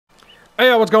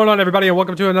Hey, what's going on, everybody, and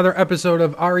welcome to another episode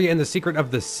of Ari and the Secret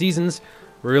of the Seasons.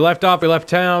 Where we left off, we left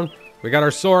town, we got our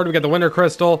sword, we got the Winter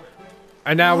Crystal,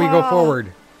 and now we go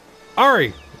forward.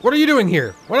 Ari, what are you doing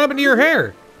here? What happened to your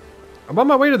hair? I'm on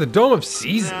my way to the Dome of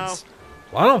Seasons. No.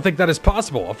 Well, I don't think that is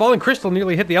possible. A falling crystal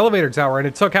nearly hit the elevator tower, and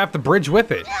it took half the bridge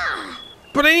with it.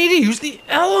 But I need to use the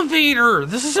elevator!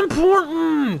 This is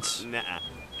important! Nah.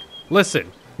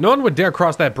 Listen, no one would dare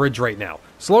cross that bridge right now.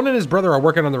 Sloan and his brother are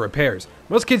working on the repairs.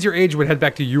 Most kids your age would head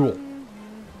back to Yule.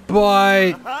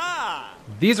 But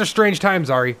these are strange times,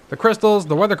 Ari. The crystals,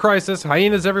 the weather crisis,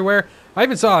 hyenas everywhere. I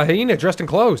even saw a hyena dressed in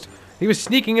clothes. He was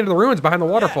sneaking into the ruins behind the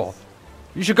waterfall.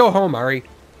 You should go home, Ari.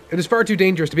 It is far too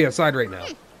dangerous to be outside right now.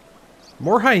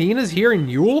 More hyenas here in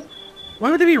Yule?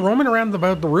 Why would they be roaming around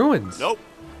about the ruins? Nope.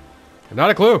 Not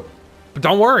a clue. But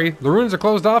don't worry, the ruins are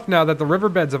closed off now that the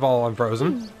riverbeds have all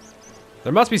unfrozen.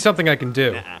 There must be something I can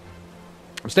do. Nah.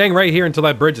 I'm staying right here until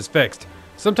that bridge is fixed.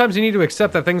 Sometimes you need to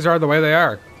accept that things are the way they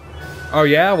are. Oh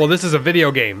yeah? Well, this is a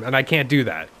video game, and I can't do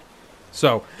that.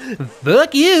 So,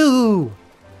 fuck you!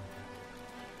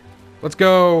 Let's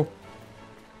go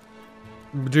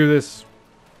do this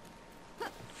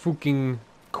fucking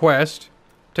quest.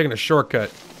 Taking a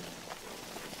shortcut.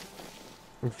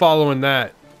 I'm following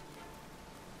that.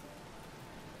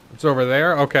 It's over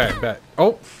there? Okay, bet.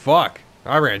 Oh, fuck.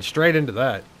 I ran straight into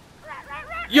that.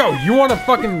 Yo, you wanna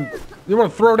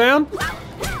throw down?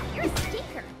 You're a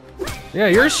stinker. Yeah,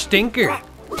 you're a stinker.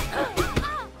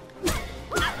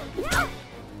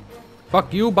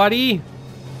 Fuck you, buddy.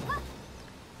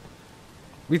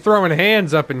 We throwing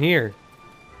hands up in here.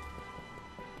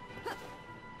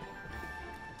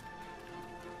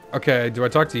 Okay, do I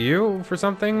talk to you for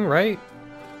something, right?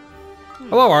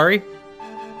 Hello, Ari.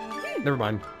 Never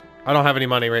mind. I don't have any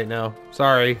money right now.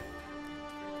 Sorry.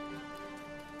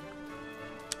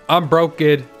 I'm broke,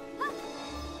 kid.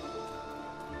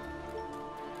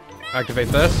 Activate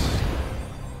this.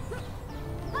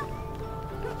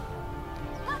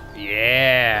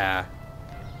 Yeah.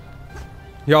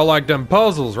 Y'all like them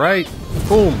puzzles, right?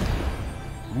 Boom.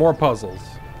 More puzzles.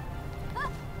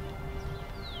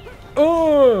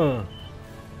 Oh.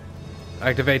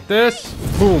 Activate this.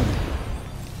 Boom.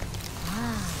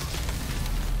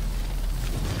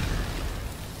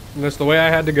 And that's the way I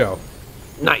had to go.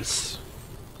 Nice.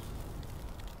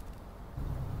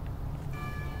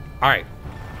 Alright.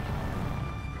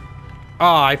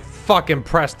 Oh, I fucking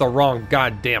pressed the wrong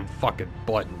goddamn fucking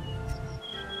button.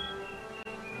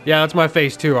 Yeah, that's my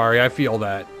face too, Ari. I feel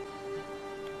that.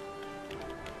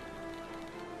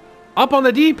 Up on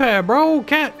the D-pad, bro.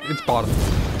 Cat. It's bottom.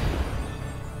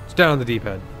 It's down on the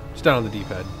D-pad. It's down on the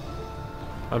D-pad.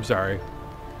 I'm sorry.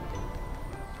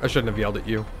 I shouldn't have yelled at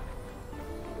you.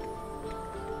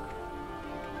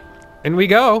 In we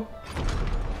go.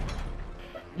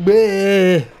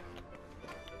 Bleh.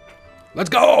 Let's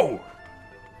go!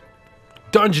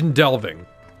 Dungeon delving.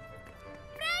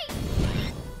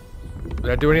 Did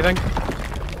that do anything?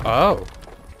 Oh.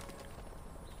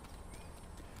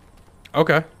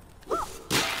 Okay.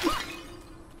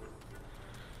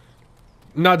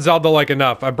 Not Zelda-like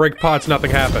enough. I break pots,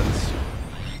 nothing happens.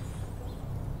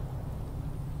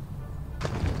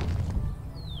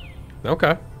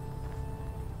 Okay.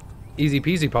 Easy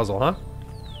peasy puzzle, huh?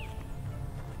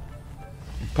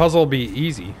 Puzzle be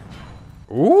easy.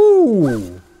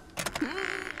 Ooh.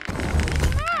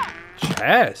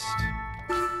 Chest.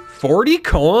 40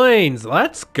 coins.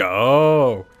 Let's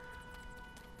go.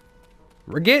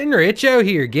 We're getting rich out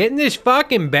here. Getting this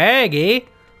fucking bag, eh?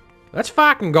 Let's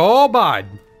fucking go, bud.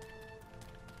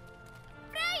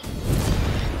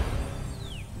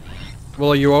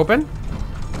 Will you open?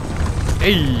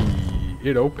 Hey,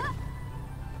 it opened.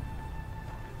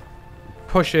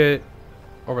 Push it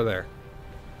over there.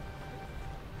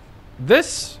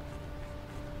 This,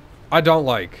 I don't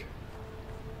like.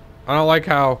 I don't like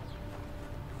how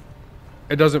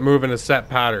it doesn't move in a set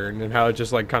pattern and how it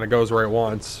just like kind of goes where it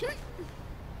wants.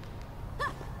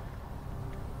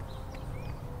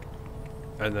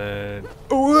 And then,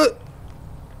 oh,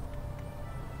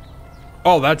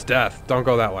 that's death. Don't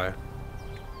go that way.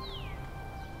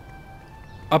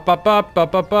 Up, up, up,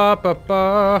 up, up, up, up,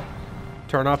 up.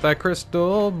 Turn off that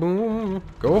crystal. Boom.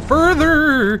 Go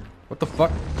further. What the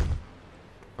fuck?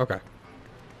 Okay.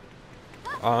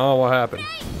 Oh, what happened?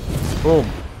 Boom.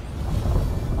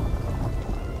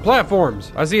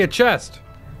 Platforms. I see a chest.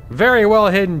 Very well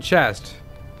hidden chest.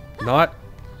 Not.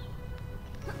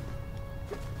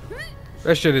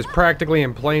 That shit is practically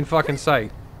in plain fucking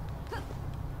sight.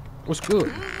 What's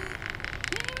good?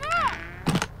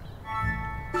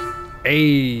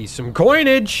 Hey, some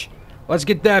coinage. Let's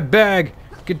get that bag.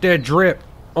 Get that drip.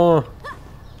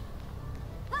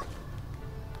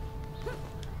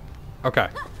 Okay.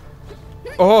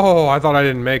 Oh, I thought I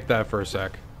didn't make that for a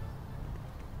sec.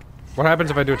 What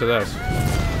happens if I do it to this?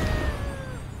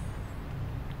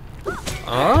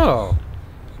 Oh.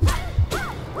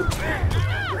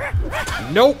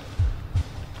 Nope.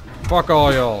 Fuck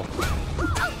all y'all.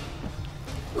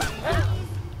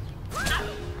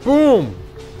 Boom.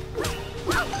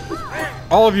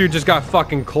 All of you just got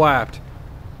fucking clapped.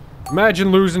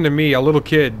 Imagine losing to me, a little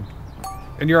kid.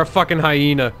 And you're a fucking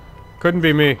hyena. Couldn't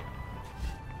be me.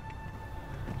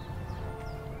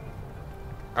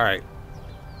 Alright.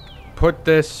 Put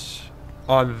this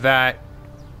on that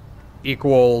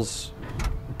equals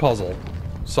puzzle.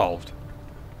 Solved.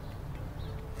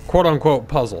 Quote unquote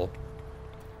puzzle.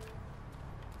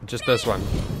 Just this one.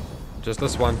 Just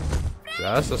this one.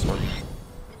 Just this one.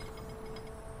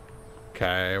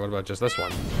 Okay, what about just this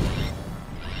one?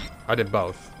 I did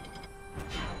both.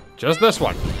 Just this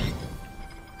one.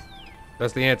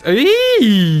 That's the answer.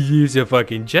 There's a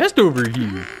fucking chest over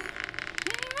here.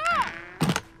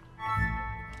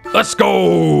 Let's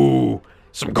go!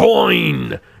 Some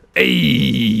coin!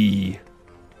 Ayy!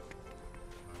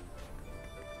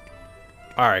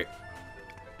 Alright.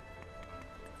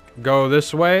 Go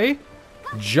this way.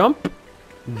 Jump.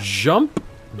 Jump.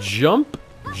 Jump.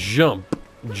 Jump.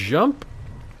 Jump.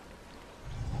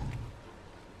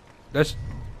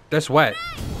 That's wet.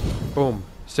 Boom.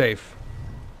 Safe.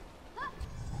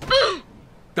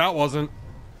 That wasn't.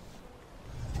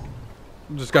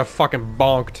 Just got fucking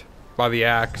bonked by the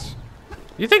axe.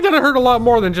 You think that'd hurt a lot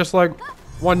more than just like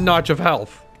one notch of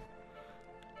health?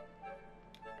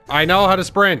 I know how to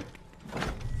sprint.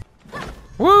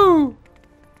 Woo!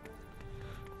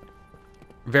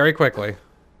 Very quickly.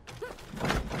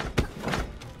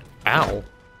 Ow.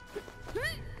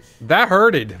 That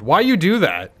hurted. Why you do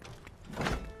that?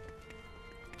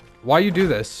 Why you do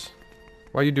this?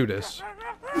 Why you do this?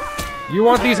 You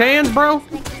want these hands, bro?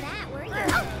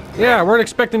 Yeah, weren't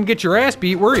expecting to get your ass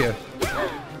beat, were you?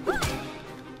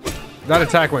 That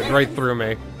attack went right through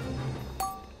me.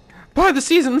 By the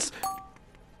seasons.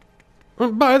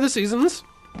 By the seasons.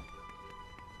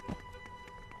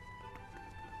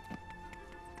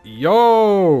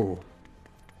 Yo.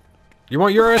 You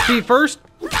want your ass beat first?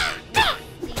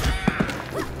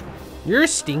 You're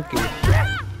stinky.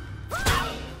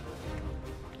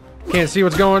 Can't see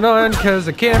what's going on because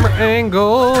the camera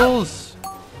angles.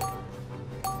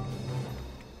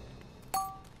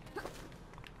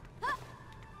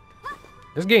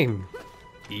 This game,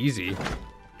 easy.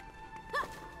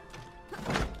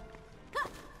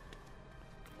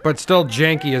 But still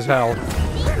janky as hell.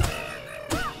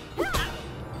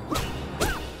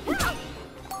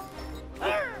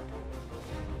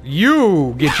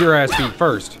 You get your ass beat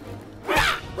first.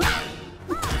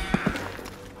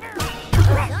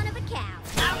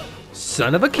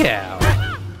 Son of a cow.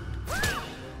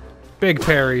 Big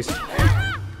parries.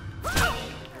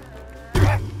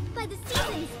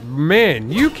 Man,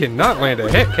 you cannot land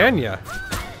a hit, can ya?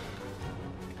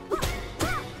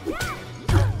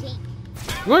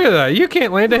 Look at that, you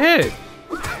can't land a hit.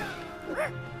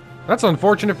 That's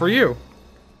unfortunate for you.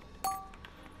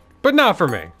 But not for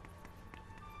me.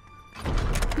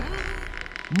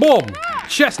 Boom!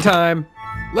 Chest time.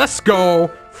 Let's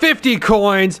go. 50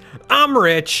 coins. I'm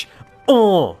rich.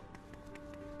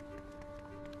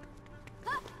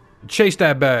 Chase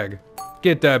that bag.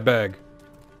 Get that bag.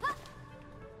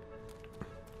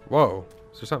 Whoa.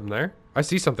 Is there something there? I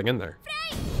see something in there.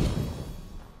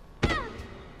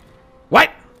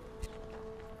 What?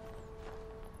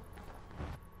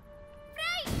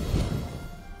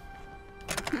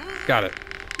 Got it.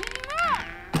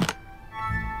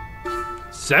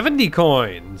 70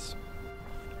 coins.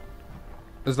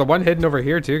 Is the one hidden over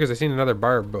here too? Because I seen another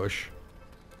barb bush.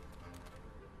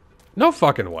 No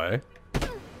fucking way.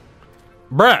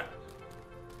 Bruh.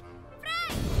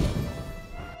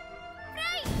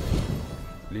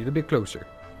 A little bit closer.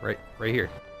 Right here.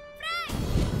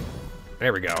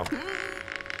 There we go.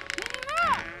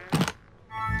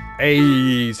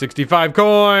 Hey, 65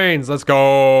 coins. Let's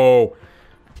go.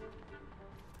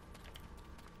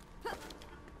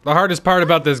 The hardest part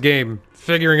about this game,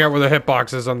 figuring out where the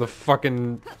hitboxes on the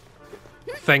fucking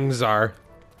things are.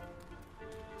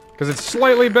 Because it's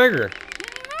slightly bigger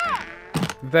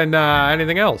than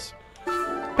anything else.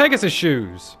 Pegasus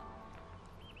shoes.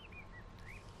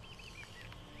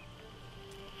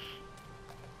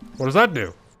 What does that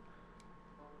do?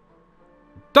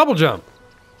 Double jump.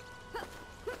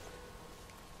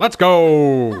 Let's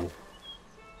go.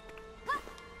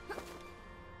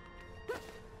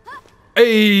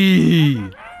 Hey.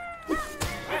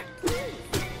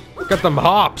 Got them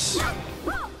hops.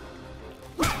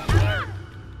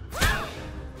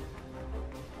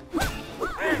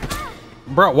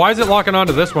 Bro, why is it locking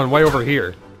onto this one way over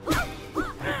here?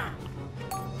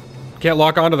 Can't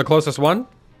lock onto the closest one?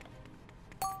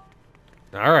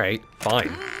 Alright,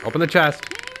 fine. Open the chest.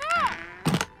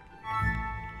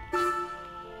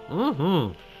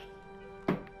 Mm-hmm.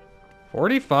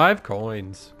 45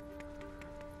 coins.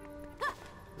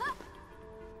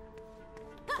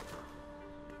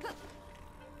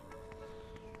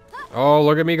 Oh,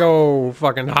 look at me go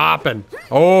fucking hopping.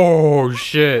 Oh,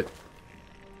 shit.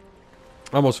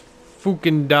 Almost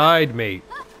fucking died, mate.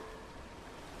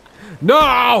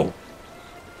 No!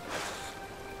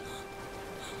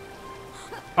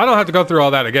 I don't have to go through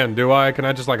all that again, do I? Can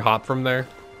I just, like, hop from there?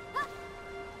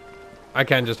 I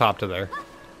can just hop to there.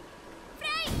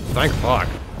 Thank fuck.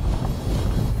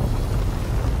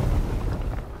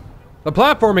 The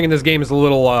platforming in this game is a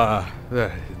little,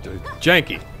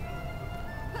 janky.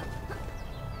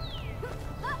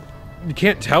 You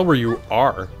can't tell where you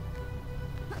are.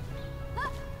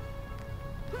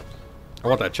 I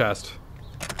want that chest.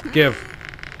 Give.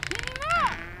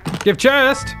 Give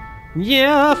chest!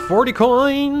 Yeah, 40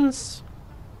 coins!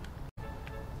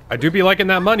 I do be liking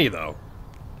that money, though.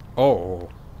 Oh.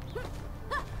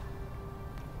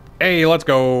 Hey, let's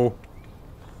go.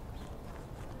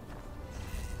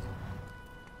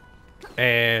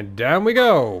 And down we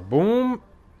go. Boom.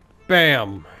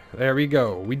 Bam. There we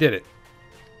go. We did it.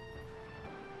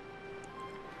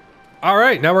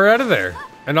 Alright, now we're out of there.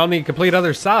 And on the complete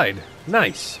other side.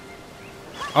 Nice.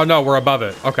 Oh no, we're above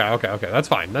it. Okay, okay, okay. That's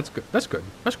fine. That's good. That's good.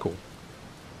 That's cool.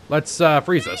 Let's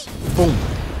freeze this. Boom.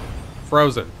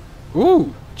 Frozen.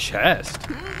 Ooh, chest.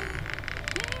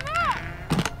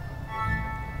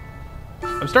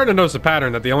 I'm starting to notice a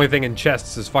pattern that the only thing in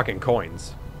chests is fucking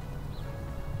coins.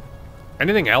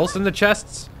 Anything else in the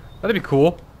chests? That'd be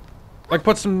cool. Like,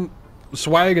 put some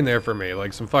swag in there for me.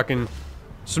 Like, some fucking...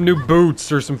 some new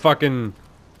boots or some fucking...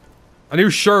 a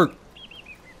new shirt.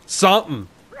 Something.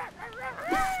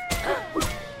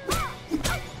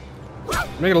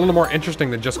 Make it a little more interesting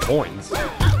than just coins.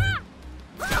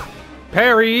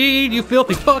 Parried, you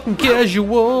filthy fucking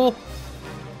casual.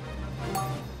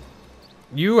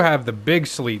 You have the big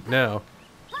sleep now.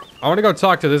 I want to go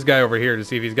talk to this guy over here to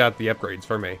see if he's got the upgrades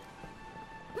for me.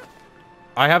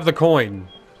 I have the coin.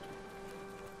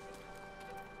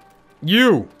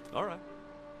 You! Alright.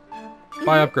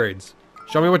 Buy upgrades.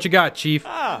 Show me what you got, Chief.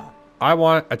 Ah! I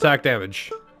want attack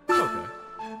damage. Okay.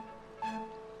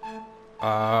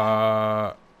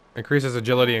 Increases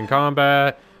agility in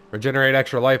combat. Regenerate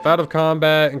extra life out of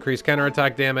combat. Increase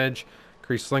counterattack damage.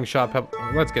 Increase slingshot pep.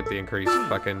 Let's get the increase.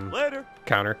 Fucking Later.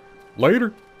 counter.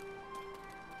 Later.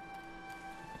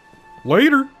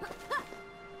 Later.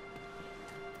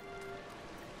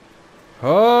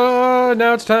 Oh,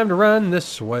 now it's time to run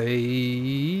this way.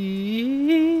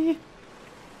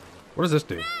 What does this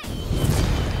do?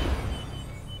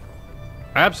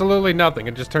 Absolutely nothing.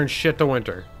 It just turns shit to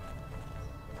winter.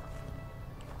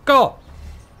 Go!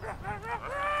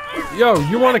 Yo,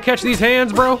 you want to catch these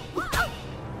hands, bro?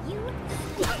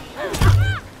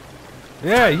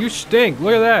 Yeah, you stink.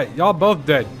 Look at that. Y'all both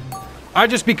dead. I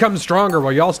just become stronger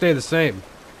while y'all stay the same.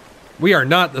 We are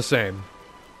not the same.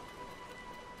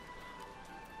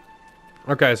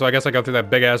 Okay, so I guess I go through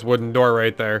that big-ass wooden door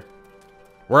right there.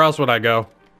 Where else would I go?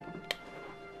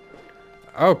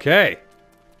 Okay.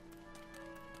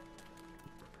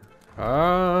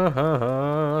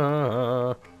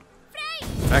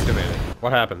 Activate it.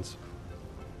 What happens?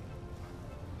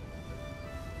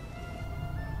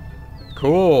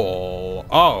 Cool.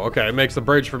 Oh, okay. It makes the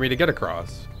bridge for me to get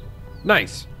across.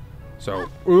 Nice. So,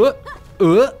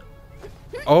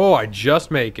 oh, I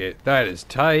just make it. That is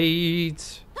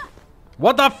tight.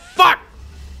 What the fuck?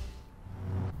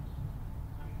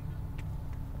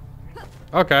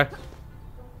 Okay.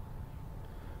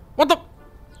 What the?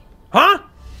 Huh?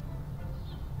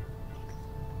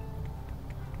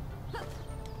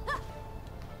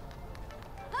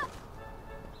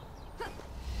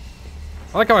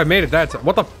 I like how I made it that time.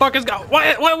 What the fuck is going?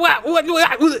 What?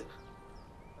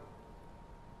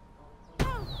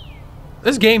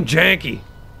 This game janky.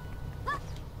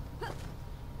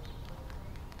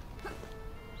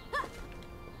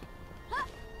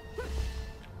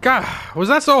 God, was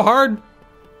that so hard?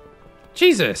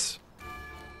 Jesus.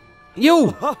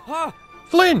 You!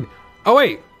 Flynn! Oh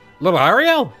wait, little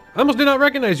Ariel? I almost did not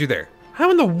recognize you there. How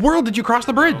in the world did you cross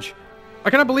the bridge? I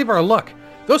cannot believe our luck.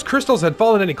 If those crystals had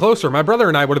fallen any closer, my brother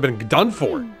and I would have been done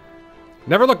for.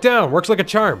 Never look down, works like a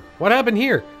charm. What happened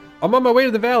here? I'm on my way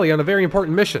to the valley on a very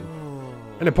important mission.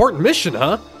 An important mission,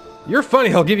 huh? You're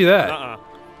funny, I'll give you that.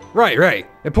 Right.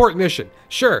 Important mission.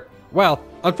 Sure. Well,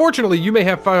 Unfortunately, you may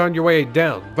have to find your way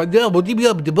down.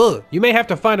 You may have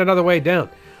to find another way down.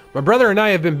 My brother and I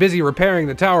have been busy repairing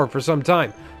the tower for some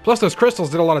time. Plus, those crystals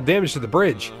did a lot of damage to the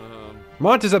bridge.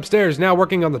 Mont is upstairs now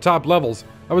working on the top levels.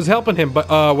 I was helping him, but,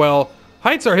 well,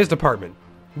 heights are his department.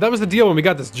 That was the deal when we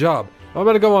got this job. I'm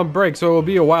gonna go on break, so it will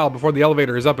be a while before the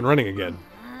elevator is up and running again.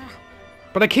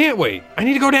 But I can't wait. I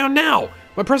need to go down now.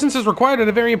 My presence is required at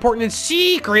a very important and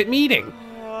secret meeting.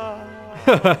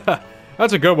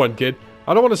 That's a good one, kid.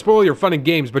 I don't want to spoil your fun and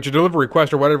games, but your delivery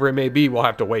request or whatever it may be will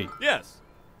have to wait. Yes.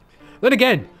 Then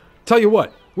again, tell you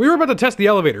what, we were about to test the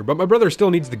elevator, but my brother still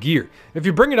needs the gear. If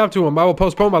you bring it up to him, I will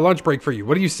postpone my lunch break for you.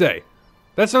 What do you say?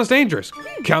 That sounds dangerous.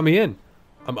 Count me in.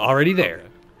 I'm already there.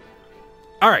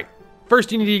 Alright,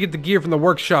 first you need to get the gear from the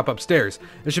workshop upstairs.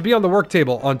 It should be on the work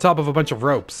table on top of a bunch of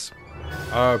ropes.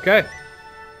 Okay.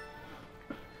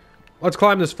 Let's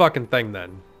climb this fucking thing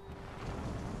then.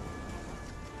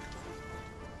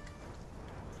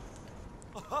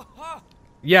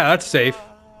 Yeah, that's safe.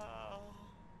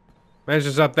 Man's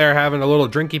just up there having a little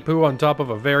drinky poo on top of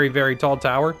a very, very tall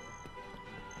tower.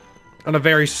 On a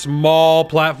very small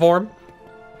platform.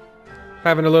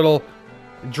 Having a little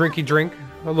drinky drink.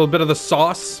 A little bit of the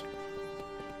sauce.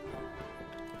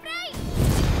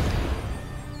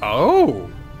 Oh!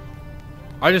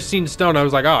 I just seen stone. I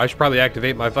was like, oh, I should probably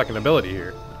activate my fucking ability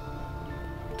here.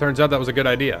 Turns out that was a good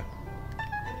idea.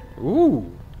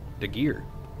 Ooh, the gear.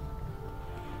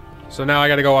 So now I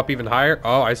gotta go up even higher.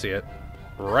 Oh, I see it.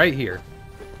 Right here.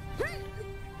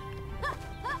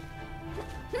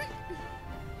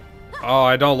 Oh,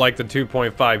 I don't like the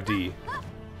 2.5D.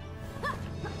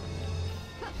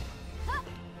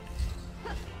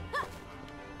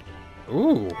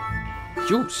 Ooh,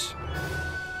 juice.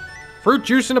 Fruit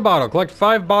juice in a bottle. Collect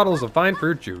 5 bottles of fine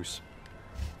fruit juice.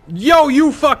 Yo,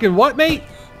 you fucking what, mate?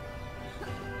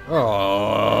 Oh,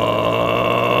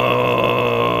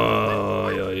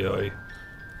 yoy, yoy.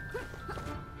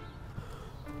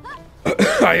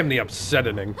 I am the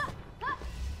upsetting.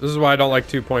 This is why I don't like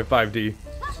 2.5D.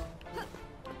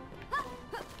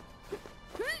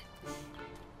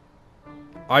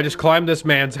 I just climbed this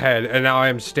man's head, and now I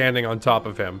am standing on top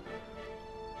of him.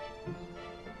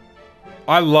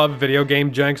 I love video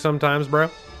game jank sometimes, bro.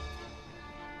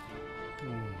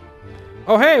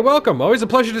 Oh, hey, welcome. Always a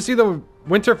pleasure to see the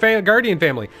Winter Guardian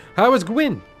family. How is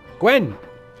Gwen? Gwen.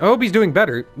 I hope he's doing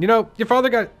better. You know, your father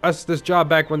got us this job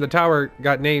back when the tower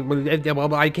got named...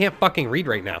 Well, I can't fucking read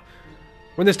right now.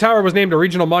 When this tower was named a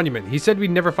regional monument, he said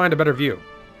we'd never find a better view.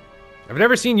 I've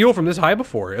never seen Yule from this high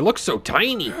before. It looks so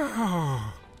tiny.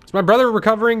 Is my brother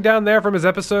recovering down there from his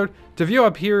episode? To view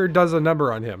up here does a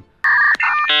number on him.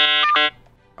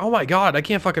 Oh my god, I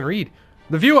can't fucking read.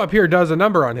 The view up here does a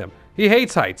number on him. He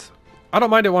hates heights. I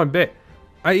don't mind it one bit.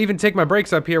 I even take my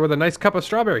breaks up here with a nice cup of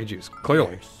strawberry juice,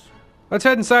 clearly. Let's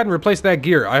head inside and replace that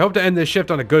gear. I hope to end this shift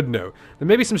on a good note. Then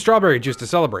maybe some strawberry juice to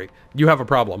celebrate. You have a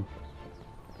problem.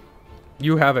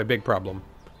 You have a big problem.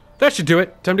 That should do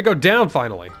it. Time to go down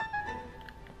finally.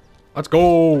 Let's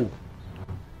go.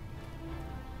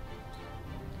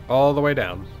 All the way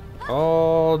down.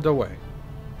 All the way.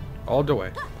 All the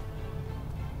way.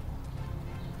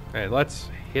 And let's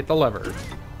hit the lever.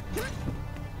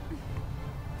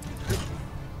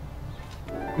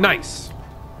 Nice.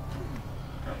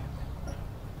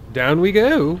 Down we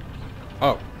go.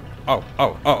 Oh,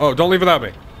 don't leave without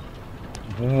me.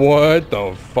 What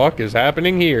the fuck is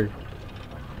happening here?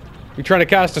 You trying to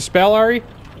cast a spell, Ari?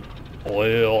 Oh,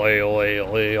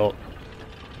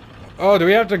 do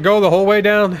we have to go the whole way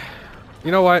down?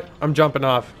 You know what? I'm jumping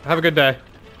off. Have a good day.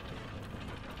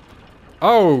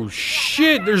 Oh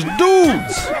shit, there's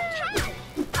dudes!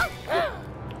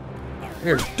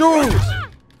 There's dudes!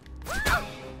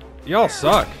 Y'all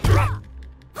suck.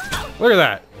 Look at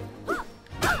that.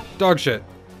 Dog shit.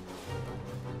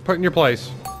 Put in your place.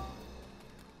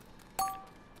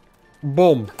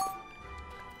 Boom.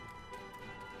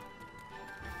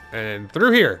 And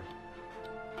through here.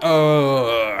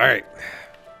 Alright.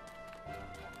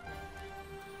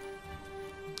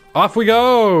 Off we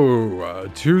go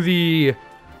to the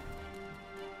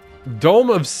Dome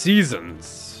of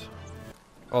Seasons.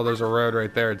 Oh, there's a road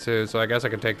right there too, so I guess I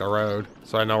can take the road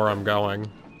so I know where I'm going.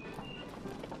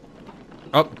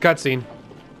 Oh, cutscene.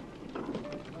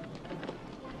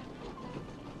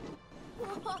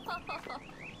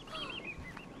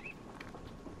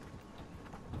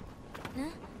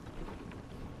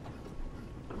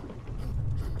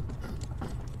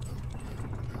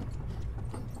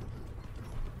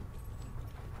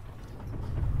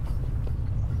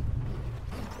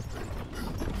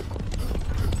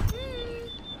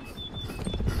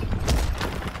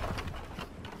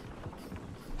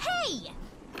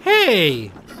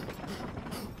 Hey!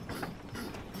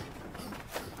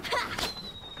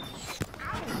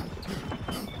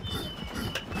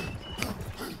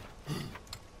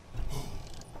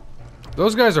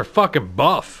 Those guys are fucking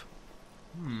buff.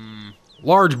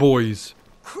 Large boys.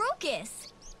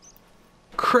 Crocus.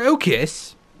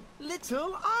 Crocus?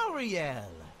 Little Ariel.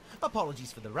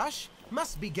 Apologies for the rush.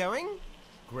 Must be going.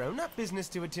 Grown-up business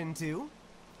to attend to.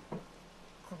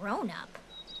 Grown up.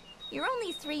 You're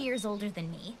only 3 years older than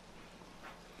me.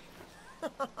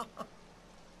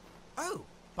 Oh,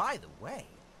 by the way,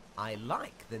 I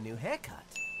like the new haircut.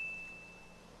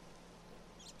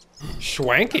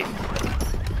 Schwanky.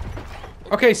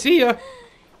 Okay, see ya.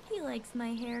 He likes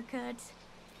my haircut.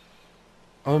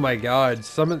 Oh my god,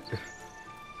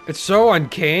 it's so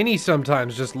uncanny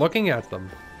sometimes just looking at them.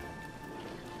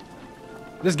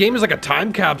 This game is like a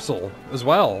time capsule as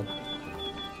well.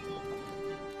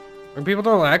 And people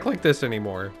don't act like this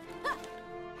anymore.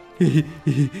 He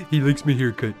likes my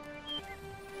haircut.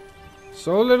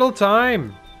 So little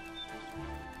time.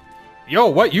 Yo,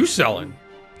 what you selling?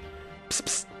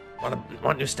 Psst, psst.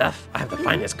 Want new stuff? I have the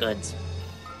finest goods.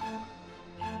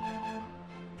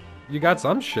 You got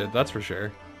some shit, that's for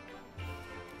sure.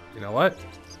 You know what?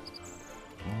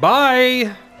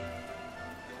 Bye!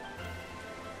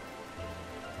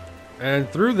 And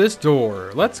through this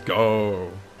door, let's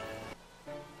go.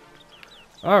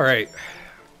 Alright.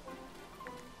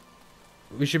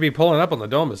 We should be pulling up on the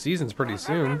Dome of Seasons pretty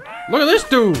soon. Look at this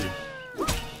dude!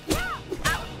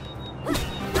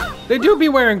 They do be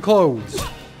wearing clothes.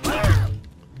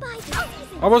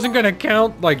 I wasn't gonna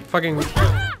count, like, fucking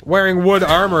wearing wood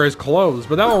armor as clothes,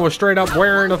 but that one was straight up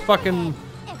wearing a fucking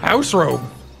house robe.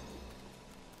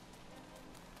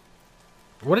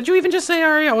 What did you even just say,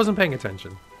 Ari? I wasn't paying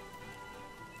attention.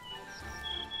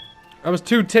 I was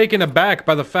too taken aback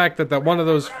by the fact that one of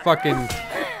those fucking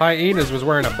hyenas was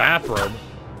wearing a bathrobe.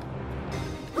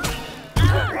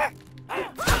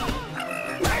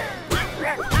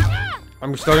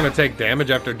 I'm still gonna take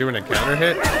damage after doing a counter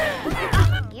hit.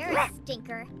 You're a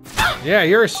stinker. Yeah,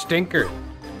 you're a stinker.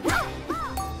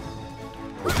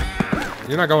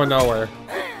 You're not going nowhere.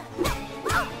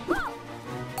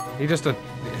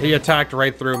 He attacked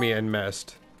right through me and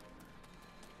missed.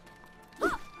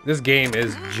 This game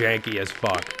is janky as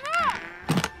fuck.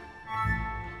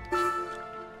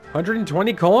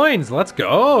 120 coins, let's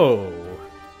go.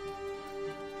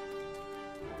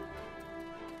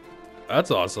 That's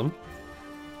awesome.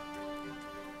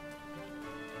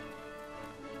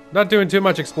 Not doing too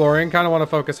much exploring, kind of want to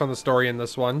focus on the story in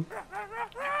this one.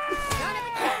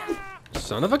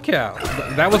 Son of a cow.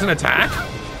 That was an attack?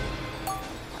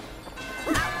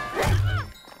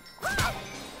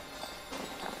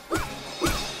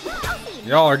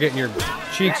 Y'all are getting your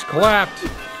cheeks clapped.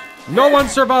 No one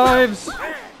survives.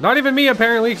 Not even me,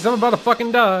 apparently, because I'm about to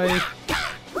fucking die.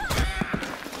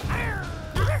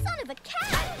 Son of a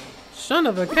cow. Son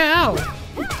of a cow.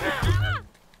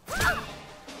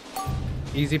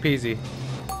 Easy peasy.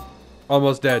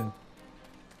 Almost dead.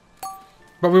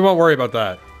 But we won't worry about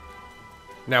that.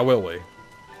 Now will we?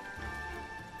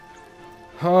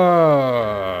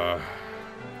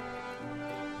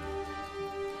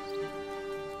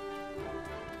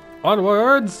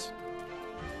 Onwards!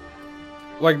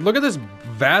 Like, look at this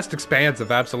vast expanse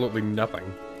of absolutely nothing.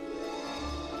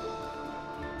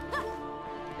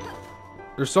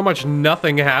 There's so much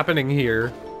nothing happening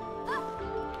here.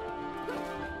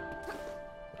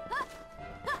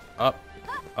 Up,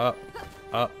 up,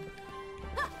 up,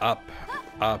 up,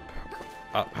 up,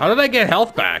 up. How did I get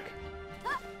health back?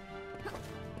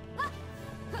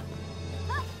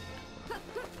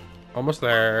 Almost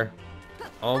there.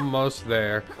 Almost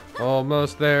there.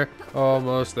 Almost there.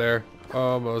 Almost there.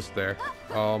 Almost there.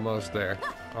 Almost there.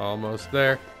 Almost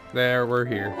there. There, we're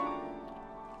here.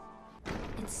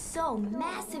 It's so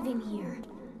massive in here.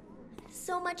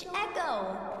 So much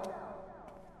echo.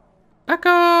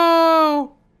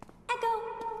 Echo!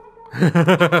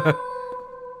 Echo.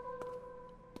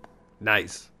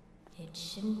 Nice. It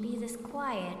shouldn't be this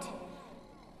quiet.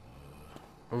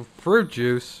 Oh, fruit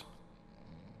juice.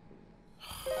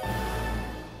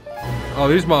 Oh,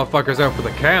 these motherfuckers out for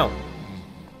the count.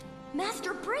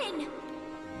 Master Bryn!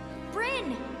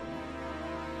 Bryn!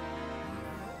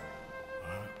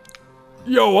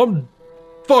 Yo, I'm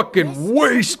fucking This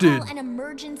wasted. is what you call an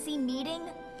emergency meeting?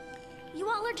 You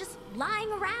all are just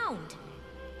lying around.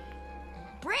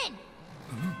 Bryn!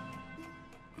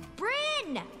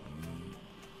 Bryn!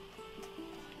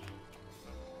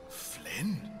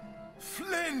 Flynn?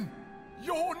 Flynn!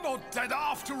 You're not dead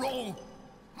after all!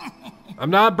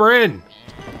 I'm not Bryn.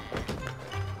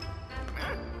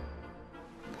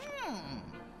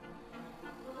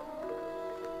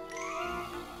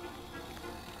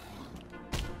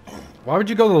 Why would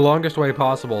you go the longest way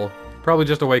possible? Probably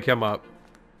just to wake him up.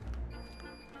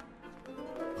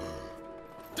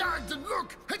 Dagden,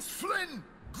 look! It's Flynn!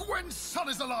 Gwen's son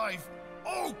is alive!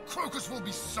 Oh, Crocus will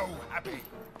be so happy!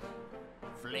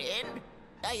 Flynn?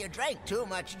 Now you drank too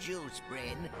much juice,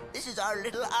 Bryn. This is our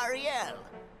little Ariel.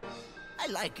 I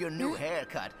like your new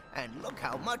haircut, and look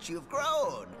how much you've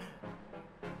grown.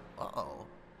 Uh-oh.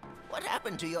 What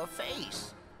happened to your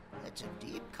face? It's a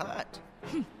deep cut.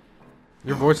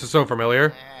 Your voice is so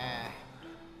familiar.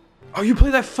 Oh, you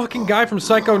play that fucking guy from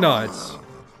Psychonauts.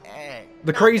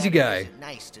 The crazy guy. It's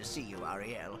nice to see you,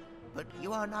 Ariel, but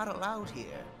you are not allowed here.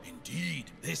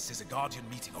 Indeed, this is a Guardian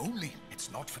meeting only.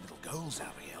 It's not for little girls,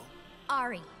 Ariel.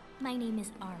 Ari. My name is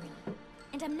Ari.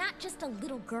 And I'm not just a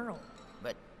little girl.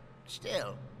 But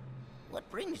still, what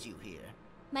brings you here?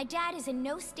 My dad is in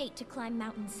no state to climb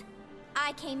mountains.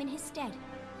 I came in his stead.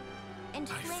 And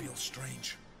I Flynn... feel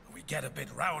strange. We get a bit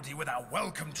rowdy with our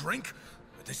welcome drink,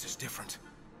 but this is different.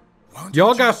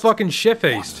 Y'all got fucking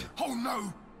shit-faced. Oh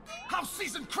no! Our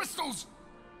seasoned crystals!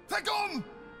 They're gone!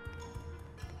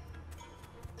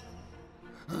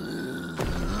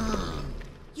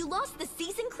 You lost the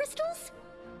season crystals?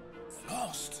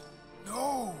 Lost?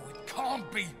 No, it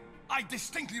can't be. I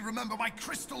distinctly remember my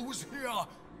crystal was here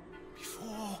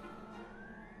before.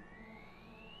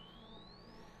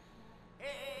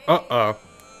 Uh-oh.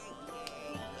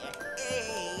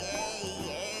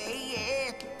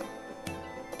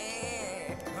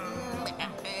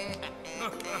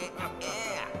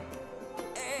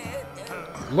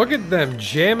 Look at them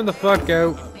jamming the fuck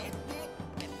out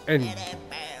and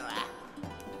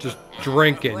just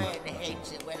drinking.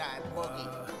 Hates it when I boogie.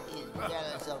 He's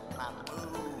jealous of my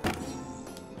moves.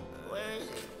 Where is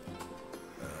it?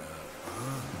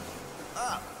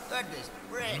 Oh, goodness,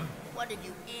 Bryn, what did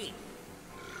you eat?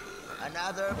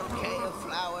 Another bouquet of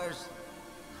flowers?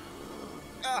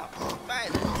 Oh, by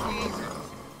the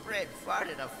Jesus, Bryn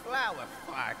farted a flower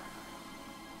fart.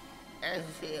 I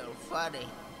feel funny.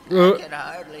 I can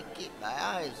hardly keep my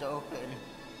eyes open.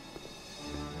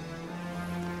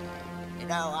 You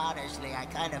know, honestly, I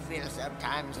kind of feel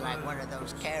sometimes like one of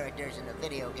those characters in a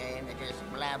video game that just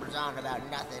blabbers on about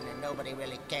nothing and nobody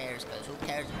really cares, because who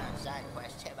cares about side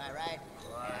quests, am I right?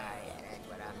 Yeah, that's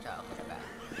what I'm talking about.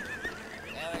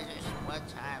 There was this one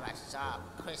time I saw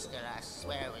a crystal I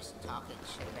swear was talking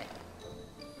to me.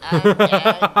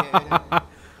 I'm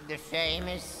the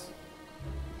famous,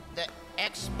 the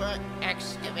expert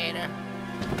excavator.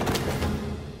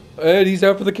 And he's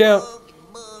out for the count.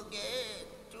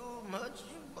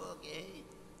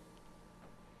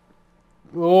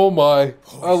 Oh my,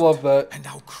 I love that. And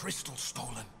our crystal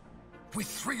stolen. With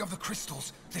 3 of the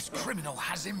crystals, this criminal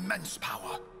has immense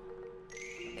power.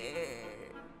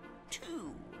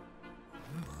 2.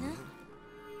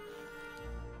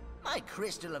 My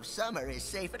crystal of summer is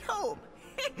safe at home.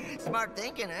 Smart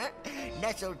thinking, huh?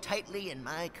 Nestled tightly in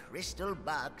my crystal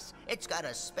box. It's got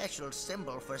a special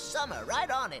symbol for summer right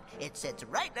on it. It sits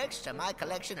right next to my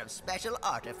collection of special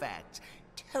artifacts.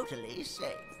 Totally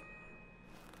safe.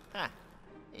 Huh.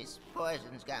 This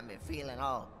poison's got me feeling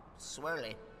all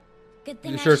swirly. Good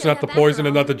thing You I sure it's showed not the up poison after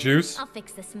and all. not the juice? I'll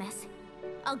fix this mess.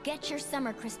 I'll get your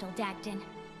summer crystal, Dagden.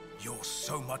 You're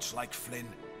so much like Flynn,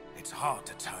 it's hard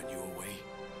to turn you away.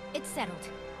 It's settled.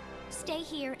 Stay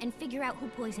here and figure out who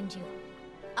poisoned you.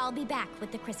 I'll be back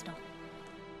with the crystal.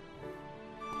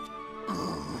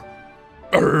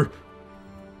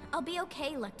 I'll be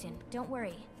okay, Lupton. Don't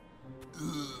worry.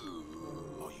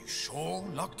 Are you sure,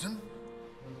 Lupton?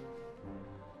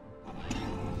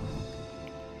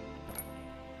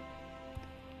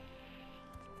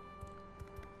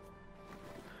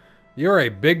 You're a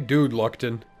big dude,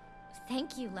 Lupton.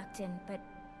 Thank you, Lupton, but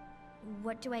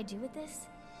what do I do with this?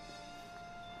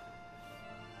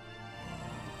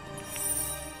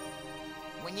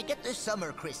 When you get the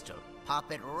summer crystal,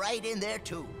 pop it right in there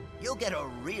too. You'll get a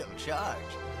real charge.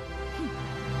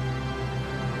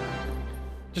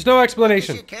 Just no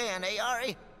explanation. Yes, you can, eh,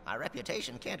 Ari? My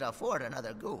reputation can't afford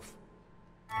another goof.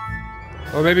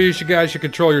 Or maybe you guys should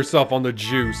control yourself on the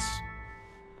juice.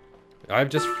 I've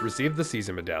just received the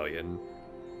season medallion.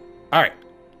 Alright.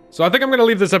 So I think I'm going to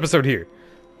leave this episode here.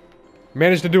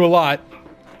 Managed to do a lot.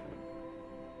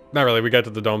 Not really, we got to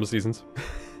the dome seasons.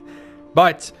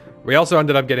 But we also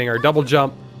ended up getting our double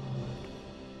jump.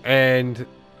 And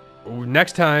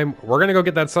next time, we're going to go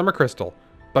get that summer crystal.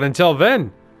 But until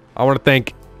then, I want to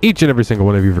thank each and every single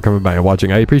one of you for coming by and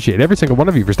watching. I appreciate every single one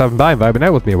of you for stopping by and vibing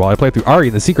out with me while I play through Ari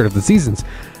and the Secret of the Seasons.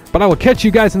 But I will catch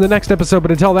you guys in the next episode.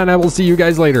 But until then, I will see you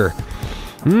guys later.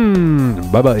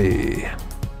 Bye-bye.